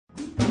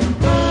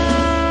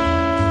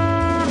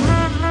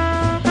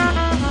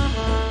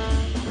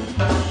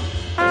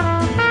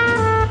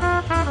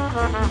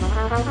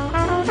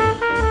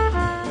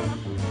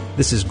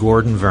This is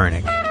Gordon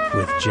Vernick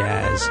with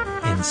Jazz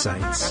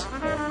Insights.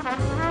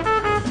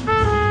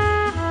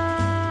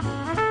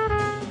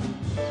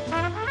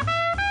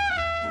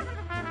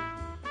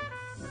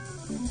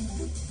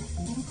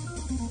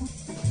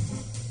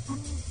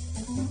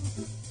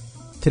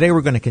 Today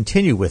we're going to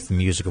continue with the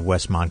music of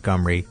Wes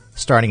Montgomery,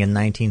 starting in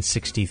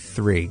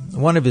 1963.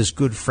 One of his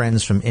good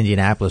friends from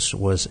Indianapolis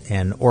was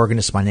an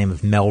organist by the name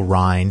of Mel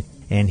Rhine,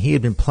 and he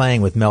had been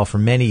playing with Mel for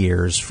many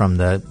years, from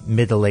the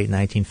mid to late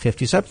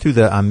 1950s up through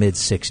the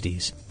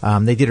mid-60s.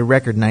 They did a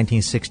record in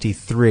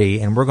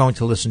 1963, and we're going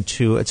to listen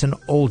to, it's an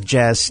old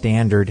jazz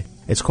standard.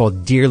 It's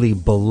called Dearly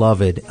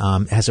Beloved.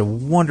 It has a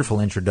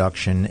wonderful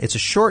introduction. It's a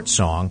short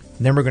song.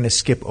 Then we're going to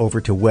skip over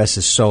to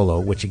Wes's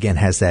solo, which again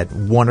has that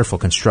wonderful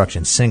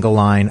construction, single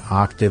line,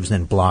 octaves,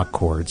 and block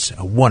chords.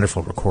 A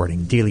wonderful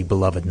recording. Dearly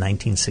Beloved,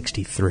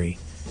 1963.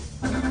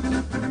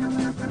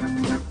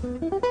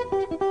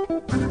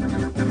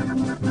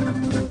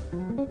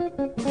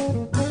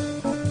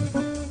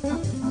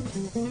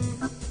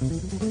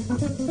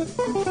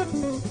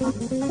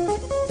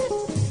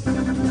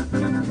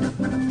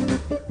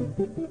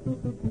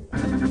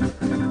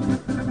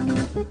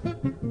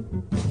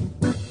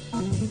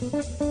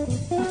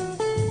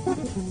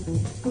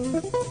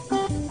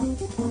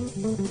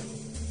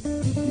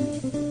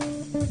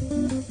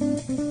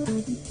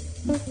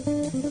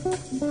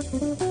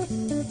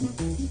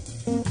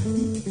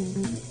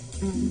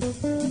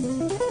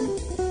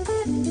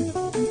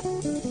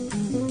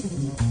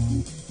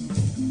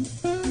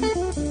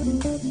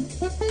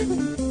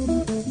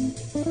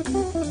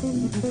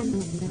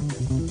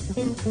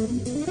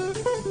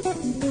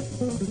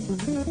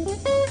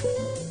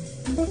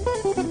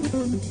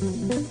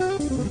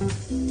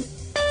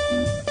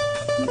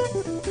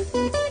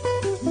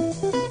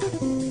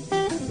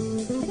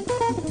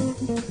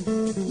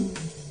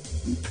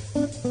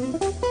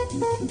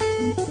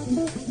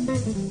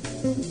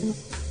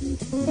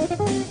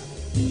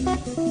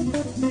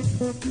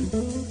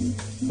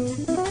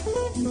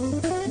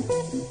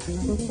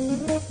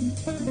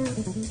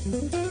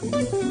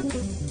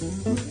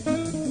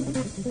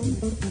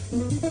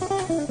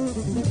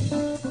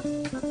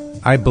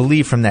 I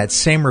believe from that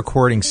same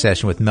recording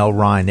session with Mel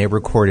Rhine, they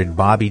recorded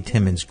Bobby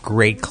Timmons'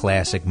 great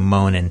classic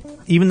Moanin'.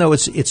 Even though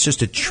it's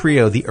just a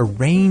trio, the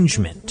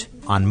arrangement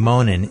on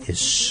Moanin' is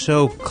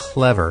so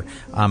clever,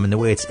 and the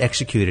way it's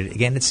executed.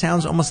 Again, it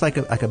sounds almost like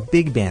a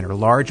big band or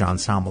large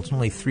ensemble. It's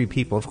only three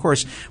people. Of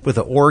course, with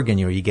the organ,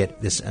 you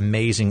get this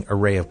amazing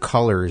array of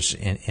colors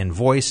and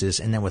voices,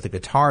 and then with the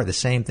guitar, the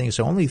same thing.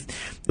 So only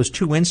those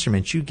two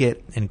instruments, you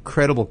get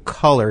incredible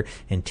color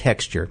and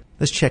texture.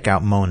 Let's check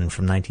out Moanin'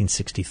 from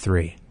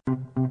 1963.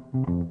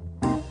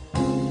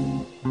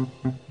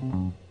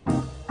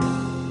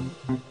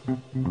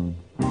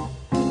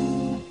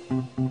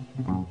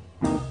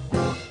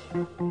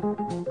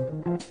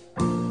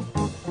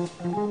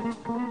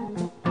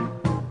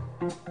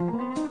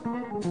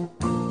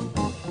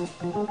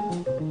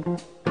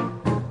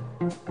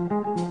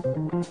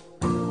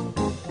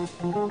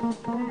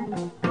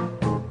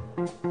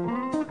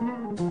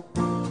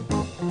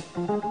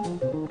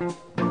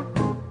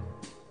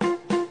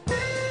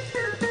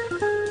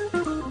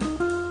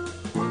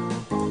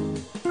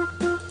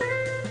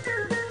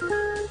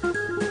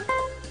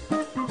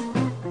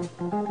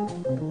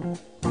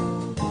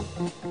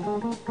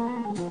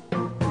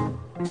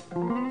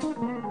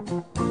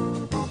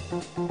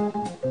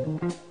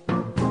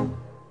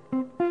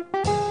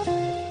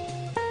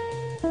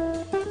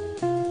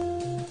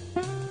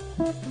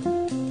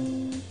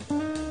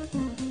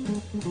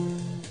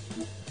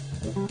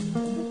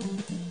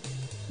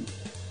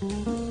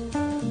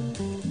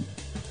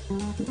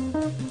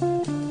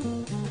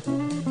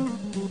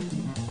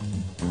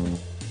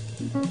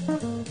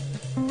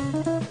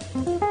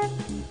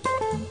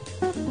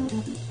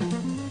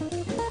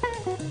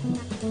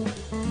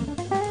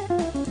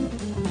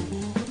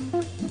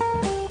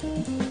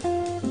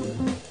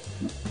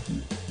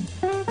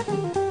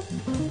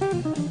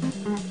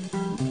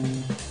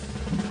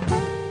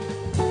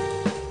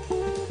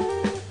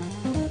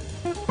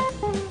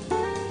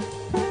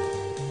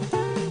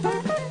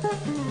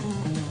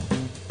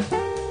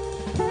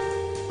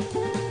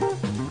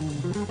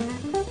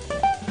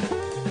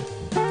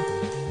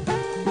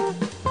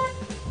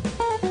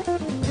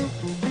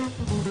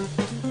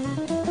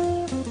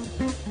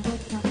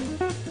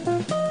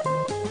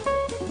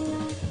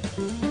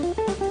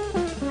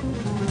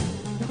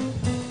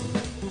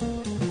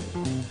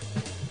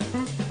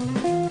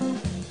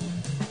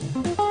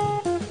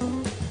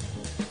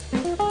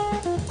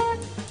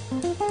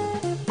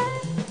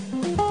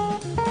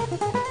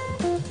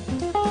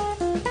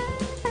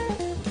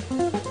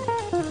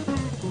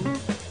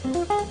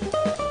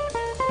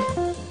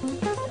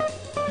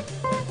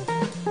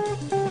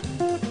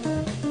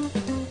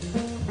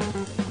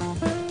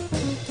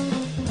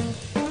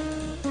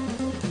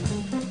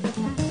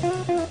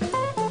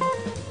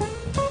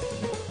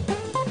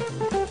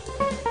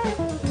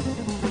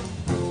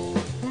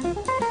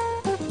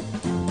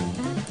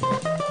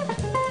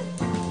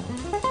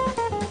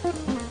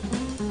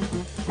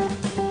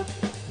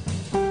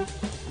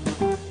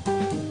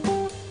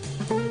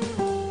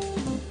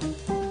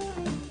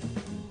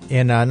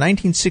 In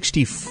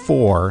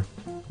 1964,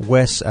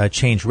 Wes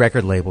changed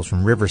record labels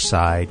from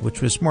Riverside,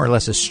 which was more or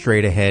less a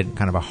straight-ahead,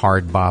 kind of a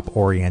hard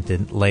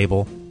bop-oriented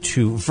label,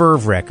 to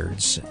Verve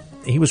Records.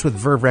 He was with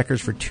Verve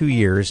Records for 2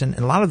 years, and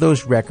a lot of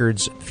those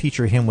records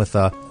feature him with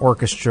a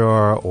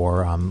orchestra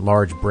or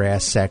large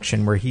brass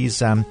section where he's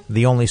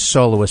the only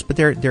soloist, but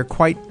they're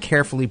quite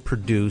carefully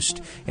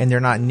produced, and they're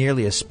not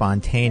nearly as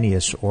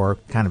spontaneous or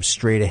kind of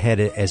straight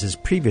ahead as his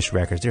previous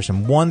records. There's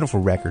some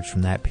wonderful records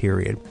from that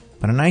period.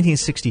 But in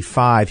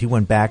 1965, he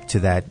went back to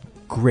that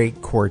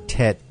great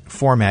quartet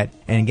format,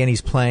 and again he's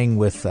playing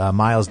with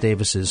Miles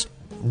Davis's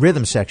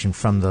rhythm section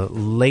from the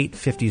late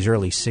 50s,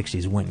 early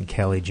 60s, Wynton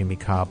Kelly, Jimmy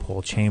Cobb,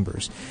 Paul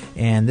Chambers.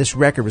 And this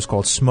record was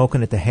called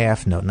Smokin' at the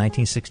Half Note,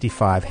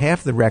 1965.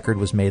 Half the record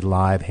was made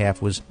live,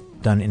 half was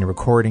done in a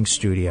recording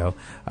studio.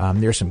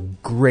 There's some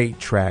great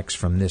tracks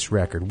from this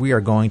record. We are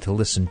going to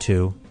listen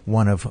to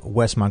one of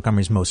Wes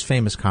Montgomery's most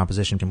famous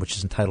compositions, which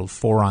is entitled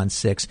 4 on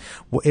 6.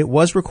 It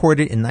was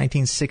recorded in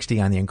 1960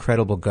 on the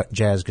incredible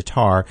jazz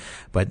guitar,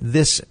 but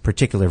this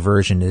particular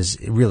version is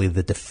really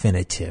the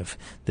definitive.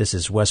 This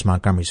is Wes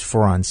Montgomery's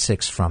 4 on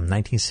 6 from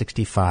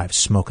 1965,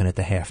 Smokin' at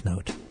the Half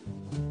Note.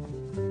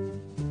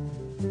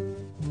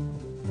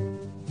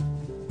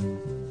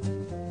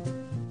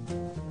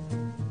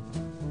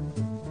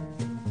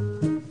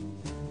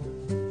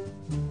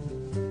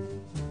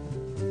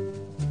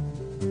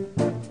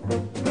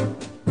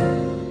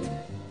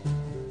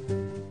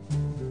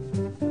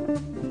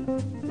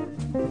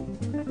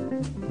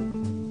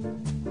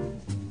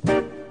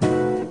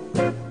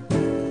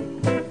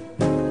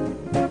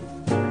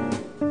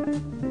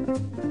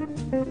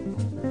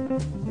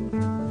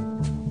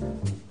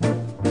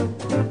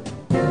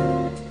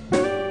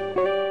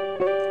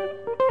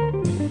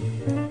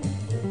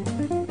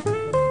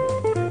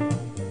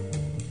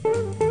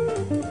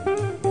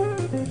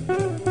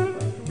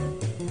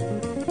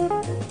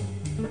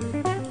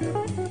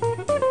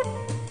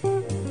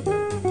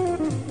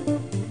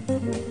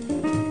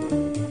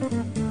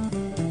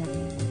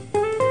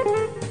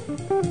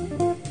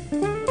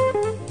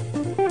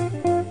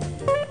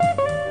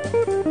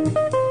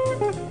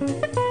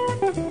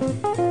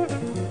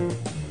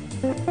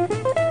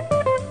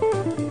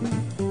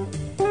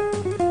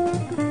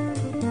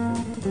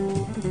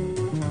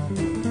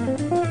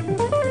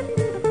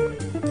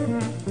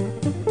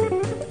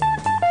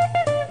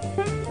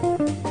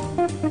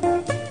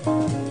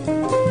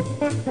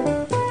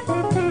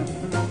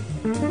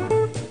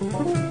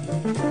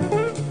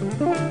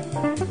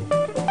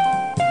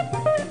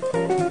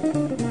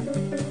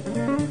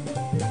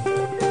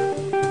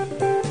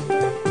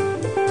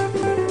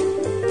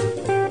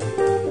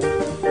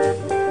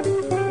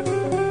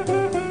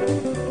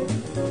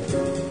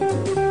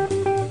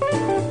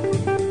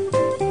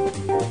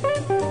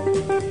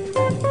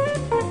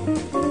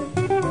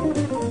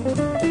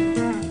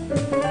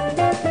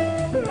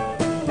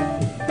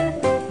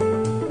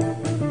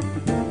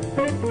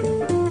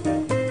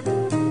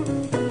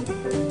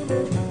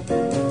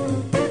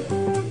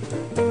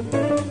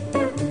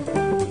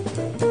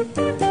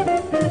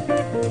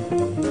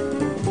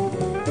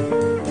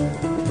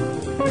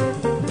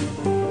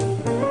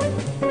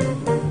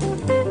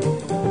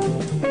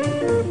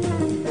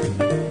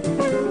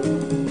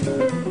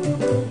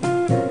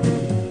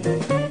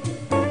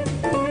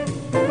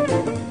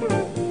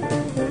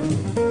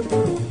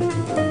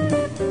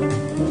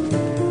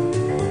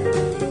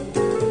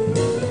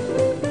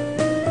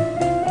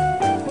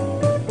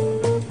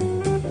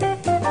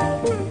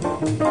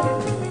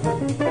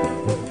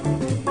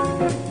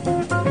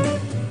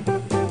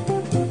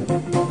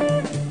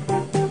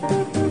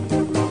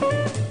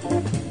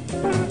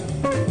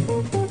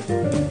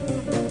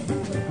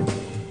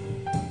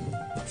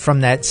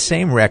 From that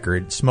same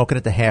record, Smokin'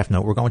 at the Half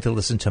Note, we're going to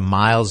listen to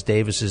Miles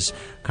Davis's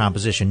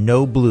composition,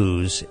 No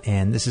Blues,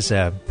 and this is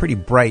a pretty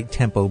bright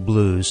tempo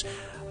blues.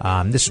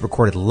 This is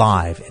recorded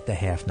live at the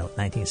Half Note,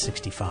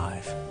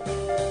 1965.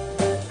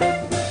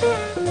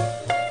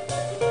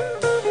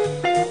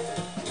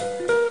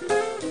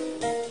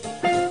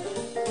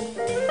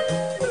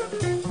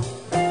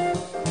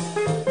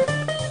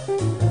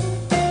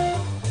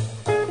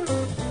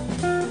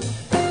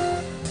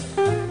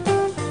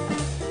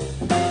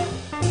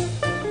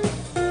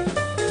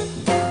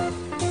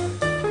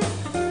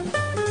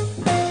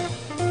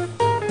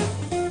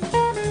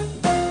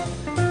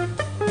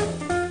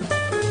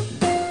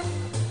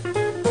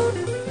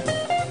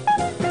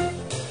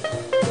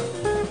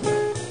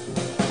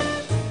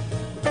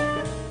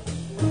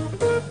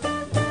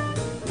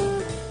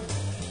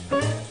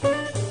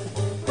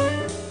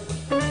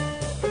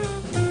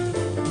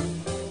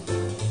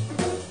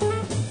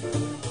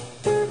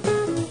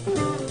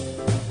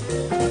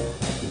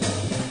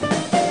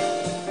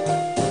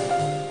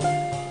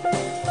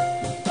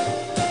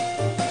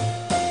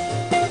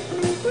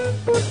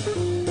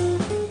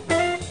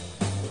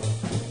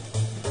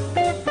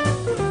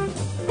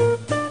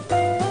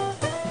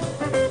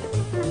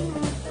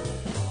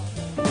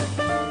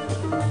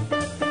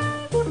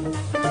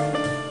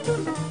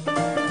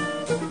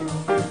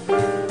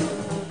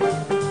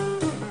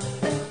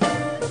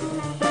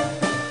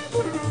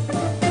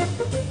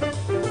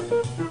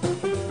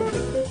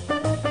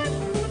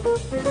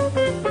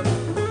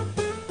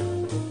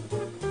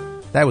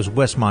 That was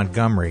Wes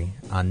Montgomery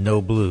on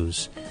No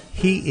Blues.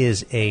 He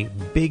is a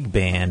big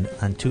band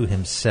unto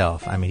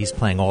himself. I mean, he's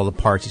playing all the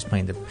parts. He's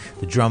playing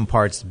the drum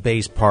parts, the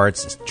bass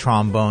parts, the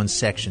trombone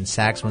section,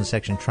 saxophone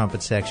section,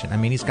 trumpet section. I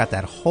mean, he's got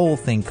that whole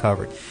thing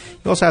covered.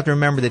 You also have to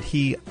remember that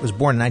he was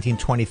born in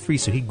 1923,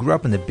 so he grew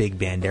up in the big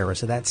band era,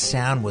 so that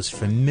sound was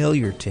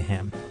familiar to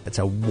him. That's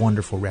a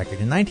wonderful record.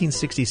 In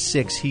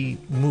 1966, he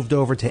moved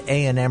over to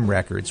A&M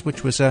Records,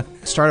 which was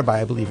started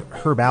by, I believe,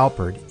 Herb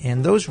Alpert,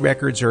 and those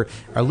records are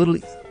a little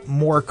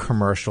more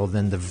commercial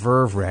than the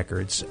Verve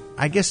records.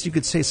 I guess you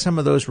could say some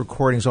of those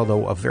recordings,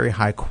 although of very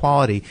high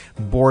quality,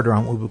 border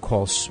on what we would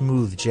call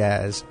smooth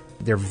jazz.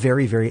 They're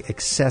very, very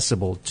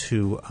accessible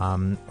to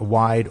a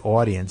wide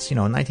audience. You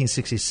know, in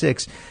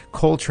 1966,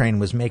 Coltrane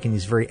was making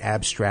these very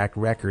abstract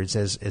records,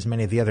 as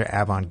many of the other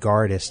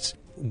avant-gardists.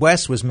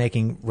 Wes was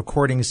making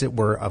recordings that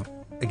were of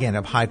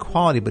high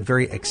quality, but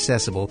very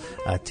accessible.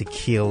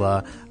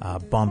 Tequila,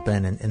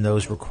 Bumpin', and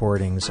those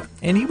recordings.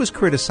 And he was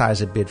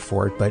criticized a bit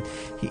for it, but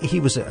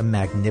he was a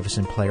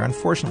magnificent player.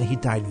 Unfortunately, he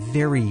died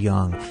very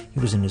young. He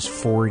was in his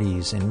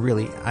 40s, and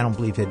really, I don't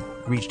believe had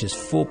reached his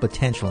full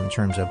potential in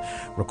terms of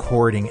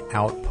recording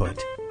output.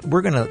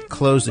 We're going to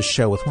close the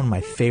show with one of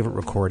my favorite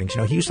recordings.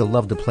 You know, he used to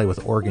love to play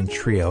with organ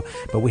trio,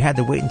 but we had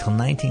to wait until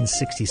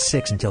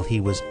 1966 until he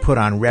was put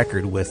on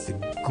record with the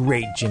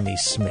great Jimmy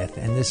Smith.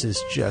 And this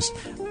is just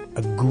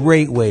a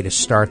great way to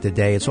start the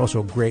day. It's also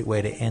a great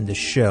way to end the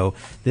show.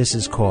 This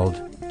is called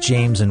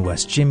James and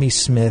Wes. Jimmy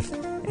Smith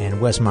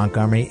and Wes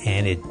Montgomery,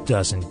 and it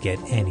doesn't get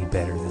any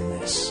better than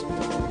this.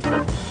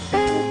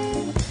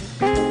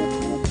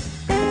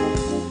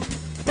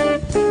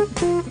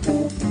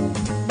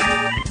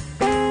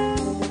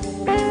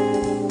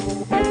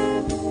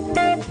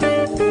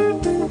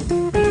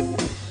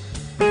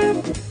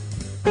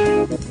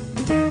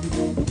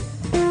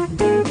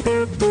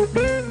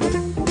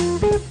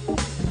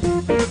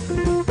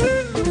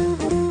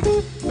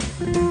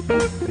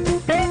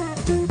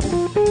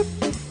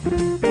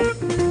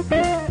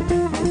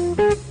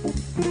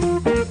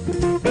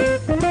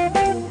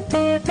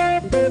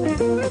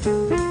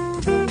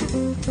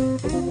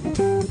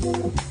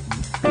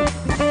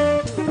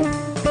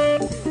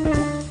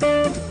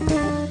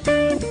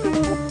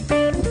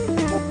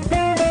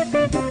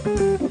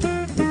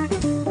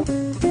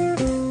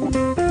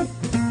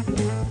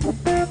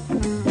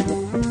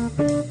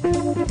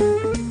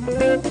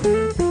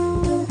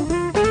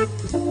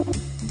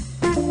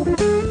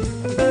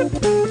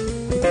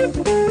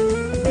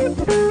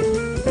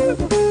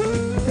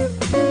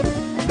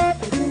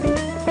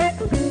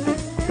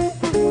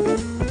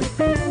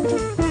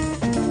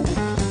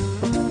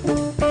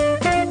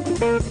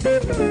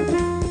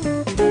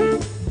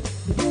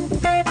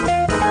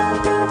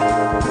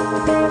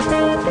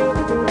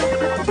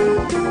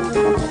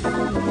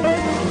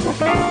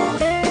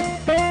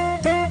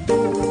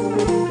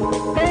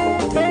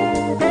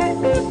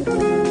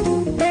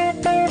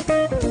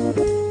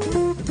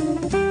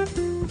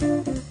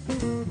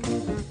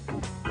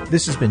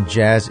 This has been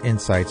Jazz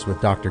Insights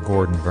with Dr.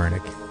 Gordon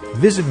Vernick.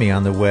 Visit me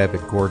on the web at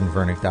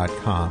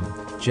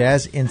gordonvernick.com.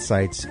 Jazz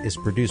Insights is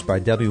produced by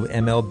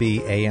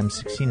WMLB AM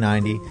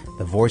 1690,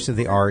 the Voice of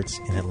the Arts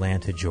in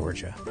Atlanta,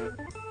 Georgia.